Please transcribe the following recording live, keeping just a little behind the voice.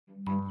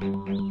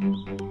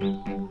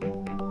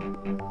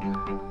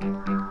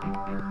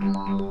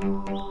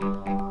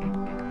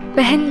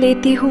पहन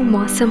लेती हूँ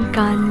मौसम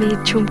कान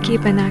में झुमकी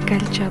बनाकर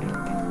जब,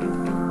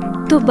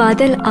 तो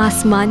बादल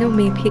आसमानों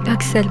में भी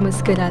अक्सर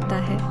मुस्कुराता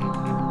है।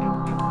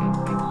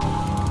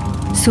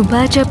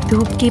 सुबह जब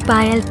धूप की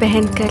पायल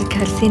पहनकर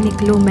घर से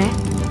निकलूं मैं,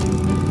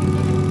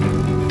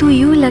 तो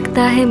यूं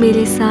लगता है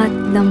मेरे साथ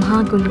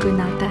लम्हा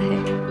गुनगुनाता है।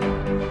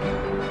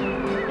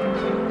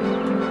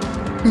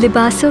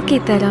 लिबासों की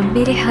तरह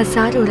मेरे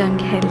हजारों रंग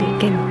है,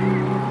 लेकिन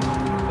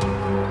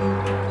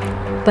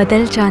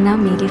बदल जाना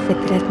मेरी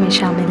फितरत में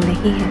शामिल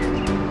नहीं है।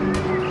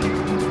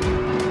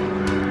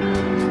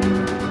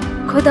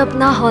 खुद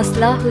अपना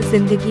हौसला हूँ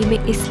जिंदगी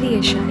में,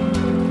 इसलिए शायद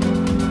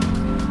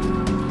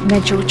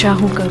मैं जो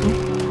चाहूँ करूँ,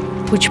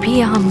 कुछ भी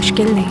यहाँ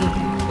मुश्किल नहीं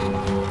है।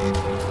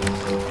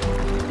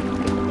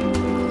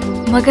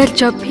 मगर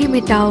जब भी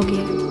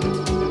मिटाओगे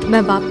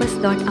मैं वापस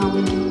लौट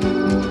आऊंगी,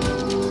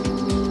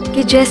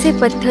 कि जैसे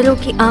पत्थरों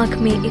की आंख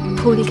में एक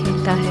फूल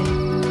खिलता है।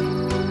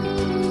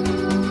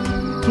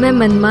 मैं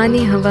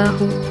मनमानी हवा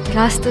हूँ,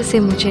 रास्तों से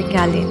मुझे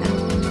क्या लेना,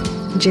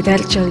 जिधर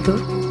चल दो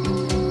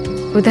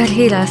उधर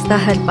ही रास्ता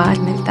हर बार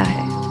मिलता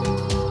है।